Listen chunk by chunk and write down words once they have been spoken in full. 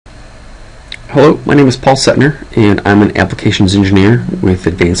Hello, my name is Paul Setner, and I'm an applications engineer with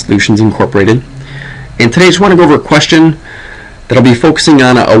Advanced Solutions Incorporated. And today I just want to go over a question that I'll be focusing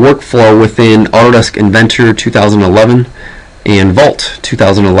on a workflow within Autodesk Inventor 2011 and Vault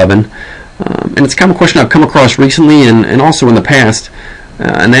 2011. And it's kind of a question I've come across recently and also in the past,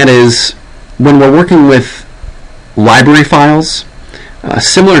 and that is when we're working with library files,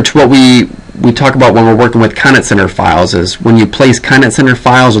 similar to what we talk about when we're working with Content Center files, is when you place Content Center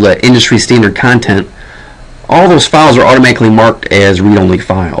files or the industry standard content, all those files are automatically marked as read-only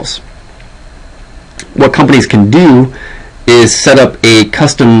files. What companies can do is set up a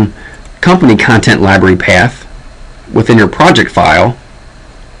custom company content library path within your project file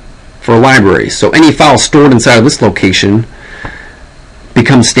for a library. So any file stored inside of this location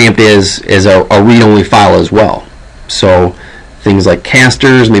becomes stamped as a read-only file as well. So things like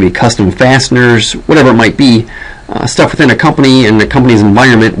casters, maybe custom fasteners, whatever it might be, stuff within a company and the company's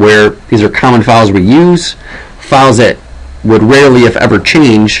environment where these are common files we use, files that would rarely, if ever,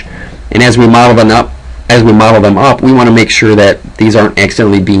 change. And as we model them up, we want to make sure that these aren't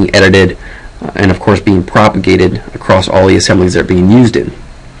accidentally being edited and, of course, being propagated across all the assemblies they're being used in.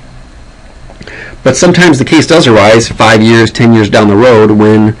 But sometimes the case does arise 5 years, 10 years down the road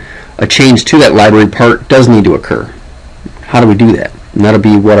when a change to that library part does need to occur. How do we do that? And that'll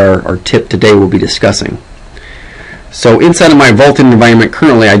be what our tip today will be discussing. So inside of my vaulted environment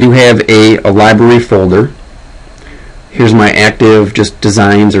currently, I do have a library folder. Here's my active just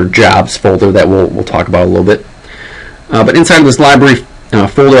designs or jobs folder that we'll talk about a little bit. But inside of this library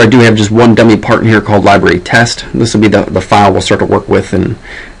folder, I do have just one dummy part in here called library test. This will be the file we'll start to work with and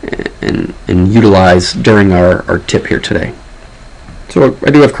utilize during our tip here today. So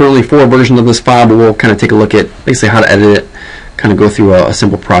I do have currently 4 versions of this file, but we'll kind of take a look at basically how to edit it, kind of go through a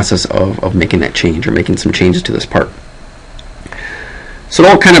simple process of making that change or making some changes to this part. So it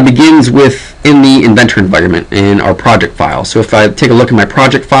all kind of begins within the Inventor environment in our project file. So if I take a look at my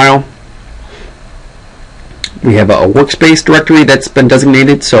project file, we have a workspace directory that's been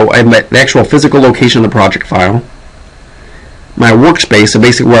designated. So I have the actual physical location of the project file. My workspace, so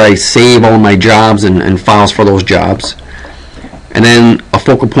basically where I save all of my jobs and files for those jobs. And then a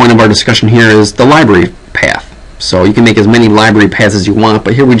focal point of our discussion here is the library path. So you can make as many library paths as you want,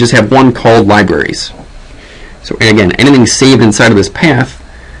 but here we just have one called libraries. So again, anything saved inside of this path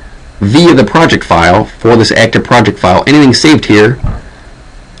via the project file for this active project file, anything saved here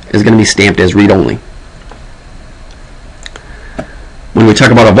is going to be stamped as read-only. When we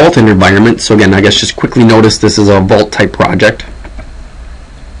talk about a vaulted environment, so again, I guess just quickly notice this is a Vault type project.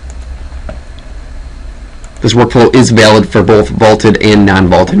 This workflow is valid for both vaulted and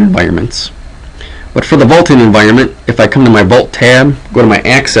non-vaulted environments. But for the vaulted environment, if I come to my Vault tab, go to my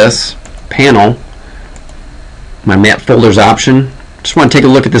Access panel, my Map Folders option, just want to take a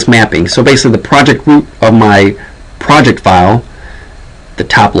look at this mapping. So basically the project root of my project file, the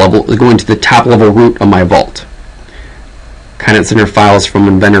top level, is going to the top level root of my Vault. Content Center files from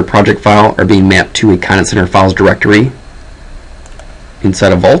Inventor project file are being mapped to a Content Center files directory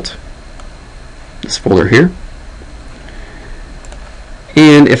inside of Vault. This folder here.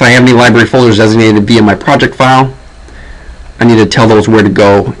 And if I have any library folders designated via my project file, I need to tell those where to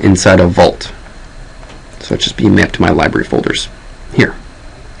go inside of Vault. So it's just being mapped to my library folders here.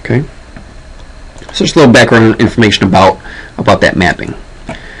 Okay. So just a little background information about that mapping.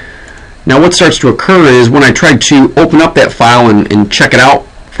 Now what starts to occur is when I try to open up that file and check it out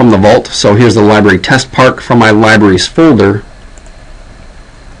from the Vault. So here's the library test part from my libraries folder.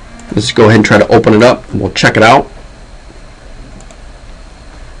 Let's go ahead and try to open it up. We'll check it out.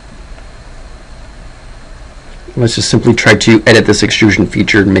 Let's just simply try to edit this extrusion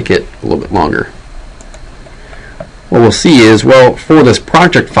feature and make it a little bit longer. What we'll see is, well, for this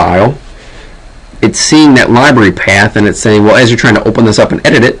project file, it's seeing that library path and it's saying, well, as you're trying to open this up and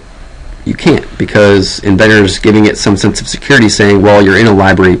edit it, you can't, because Inventor's giving it some sense of security saying, well, you're in a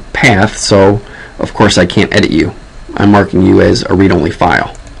library path, so of course I can't edit you. I'm marking you as a read-only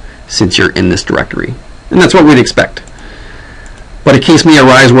file since you're in this directory. And that's what we'd expect. But a case may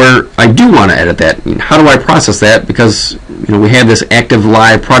arise where I do want to edit that. How do I process that? Because we have this active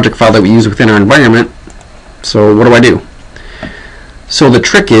live project file that we use within our environment. So what do? So the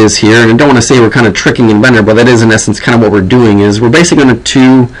trick is here, and I don't want to say we're kind of tricking Inventor, but that is in essence kind of what we're doing, is we're basically going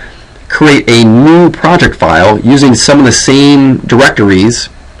to create a new project file using some of the same directories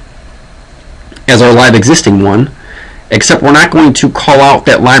as our live existing one, except we're not going to call out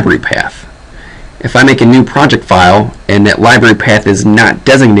that library path. If I make a new project file and that library path is not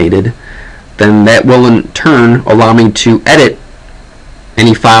designated, then that will in turn allow me to edit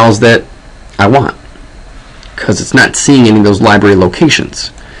any files that I want, because it's not seeing any of those library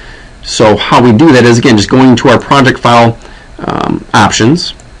locations. So how we do that is, again, just going to our project file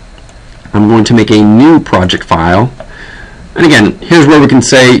options. I'm going to make a new project file. And again, here's where we can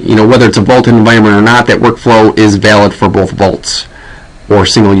say, whether it's a vaulted environment or not, that workflow is valid for both vaults or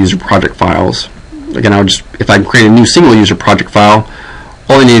single user project files. Again, if I create a new single user project file,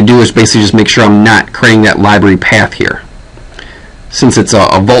 all I need to do is basically just make sure I'm not creating that library path here. Since it's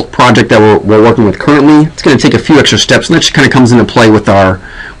a Vault project that we're working with currently, it's going to take a few extra steps, and that just kind of comes into play with our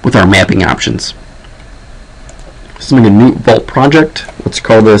mapping options. So I'm going to make a new Vault project. Let's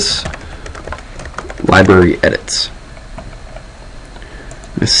call this Library Edits.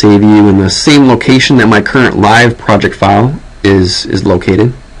 I'm going to save you in the same location that my current live project file is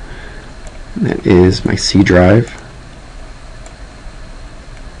located. And that is my C drive.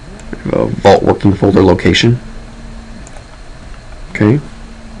 I have a Vault working folder location. Okay.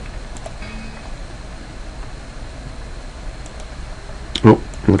 Oh,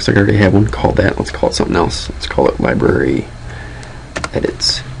 it looks like I already have one called that. Let's call it something else. Let's call it Library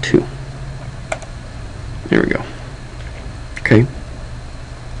Edits 2. There we go. Okay.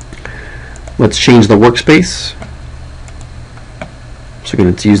 Let's change the workspace. So again,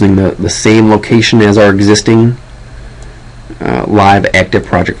 it's using the same location as our existing live active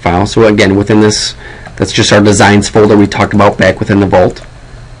project file. So again, within this, that's just our designs folder we talked about back within the Vault.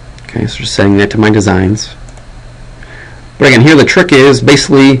 Okay, so just setting that to my designs. But again, here the trick is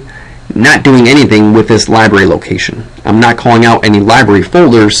basically not doing anything with this library location. I'm not calling out any library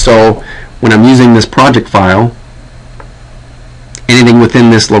folders, so when I'm using this project file, anything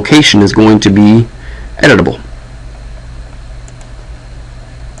within this location is going to be editable.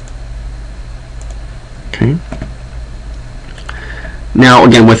 Okay. Now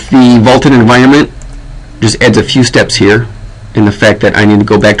again, with the vaulted environment, just adds a few steps here in the fact that I need to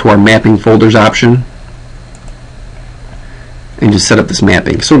go back to our mapping folders option and just set up this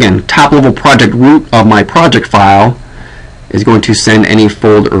mapping. So again, top level project root of my project file is going to send any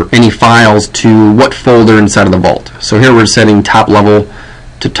folder or any files to what folder inside of the Vault. So here we're setting top level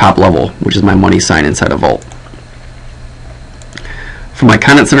to top level, which is my money sign inside of Vault. For my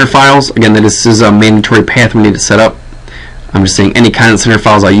Content Center files, again, this is a mandatory path we need to set up. I'm just saying any Content Center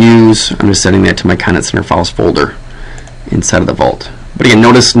files I use, I'm just setting that to my Content Center files folder inside of the Vault. But again,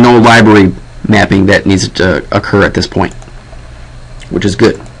 notice no library mapping that needs to occur at this point, which is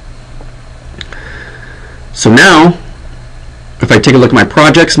good. So now, if I take a look at my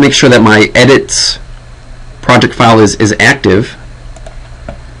projects, make sure that my edits project file is active.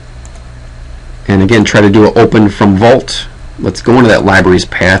 And again, try to do an open from Vault. Let's go into that libraries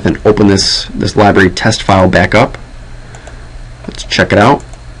path and open this library test file back up. Let's check it out.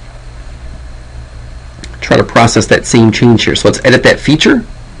 Try to process that same change here. So let's edit that feature.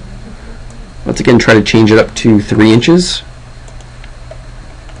 Let's again try to change it up to 3 inches.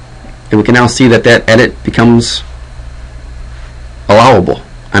 And we can now see that that edit becomes allowable.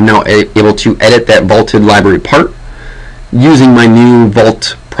 I'm now able to edit that vaulted library part using my new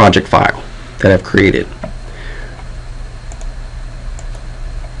Vault project file that I've created.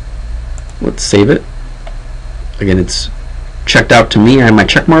 Let's save it. Again, it's checked out to me. I have my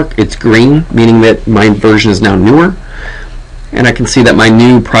check mark. It's green, meaning that my version is now newer. And I can see that my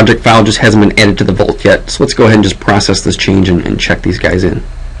new project file just hasn't been added to the Vault yet. So let's go ahead and just process this change and check these guys in.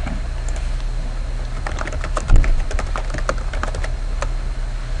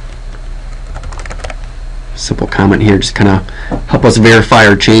 Simple comment here, just kind of help us verify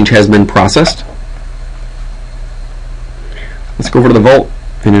our change has been processed. Let's go over to the Vault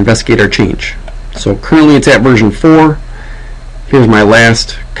and investigate our change. So currently it's at version 4. Here's my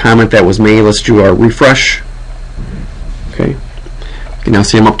last comment that was made. Let's do our refresh. Okay. You can now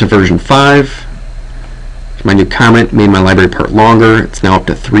see I'm up to version 5. My new comment made my library part longer. It's now up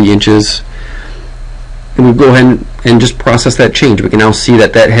to 3 inches. And we go ahead and just process that change. We can now see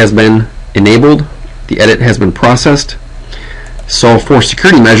that that has been enabled. The edit has been processed. So for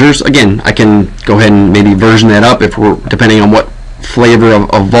security measures, again, I can go ahead and maybe version that up if we're depending on what flavor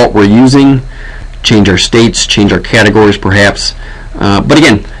of Vault we're using. Change our states, change our categories perhaps. But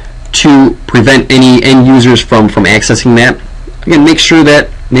again, to prevent any end users from accessing that, again, make sure that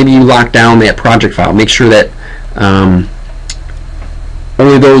maybe you lock down that project file. Make sure that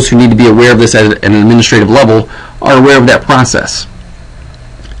only those who need to be aware of this at an administrative level are aware of that process.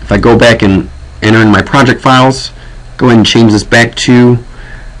 If I go back and enter in my project files, go ahead and change this back to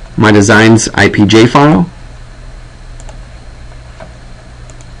my designs IPJ file.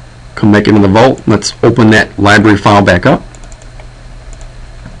 Come back into the Vault. Let's open that library file back up.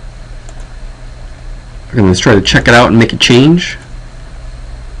 And let's try to check it out and make a change.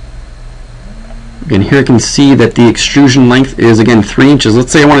 Again, here I can see that the extrusion length is again 3 inches.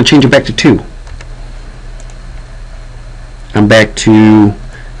 Let's say I want to change it back to 2. I'm back to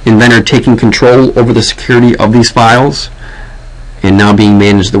Inventor taking control over the security of these files and now being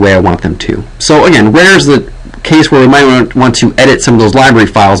managed the way I want them to. So again, rare is the case where we might want to edit some of those library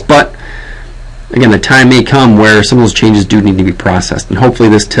files, but again, the time may come where some of those changes do need to be processed, and hopefully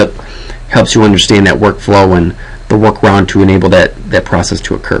this tip helps you understand that workflow and the workaround to enable that process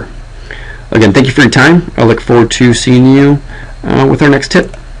to occur. Again, thank you for your time. I look forward to seeing you with our next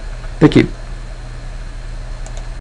tip. Thank you.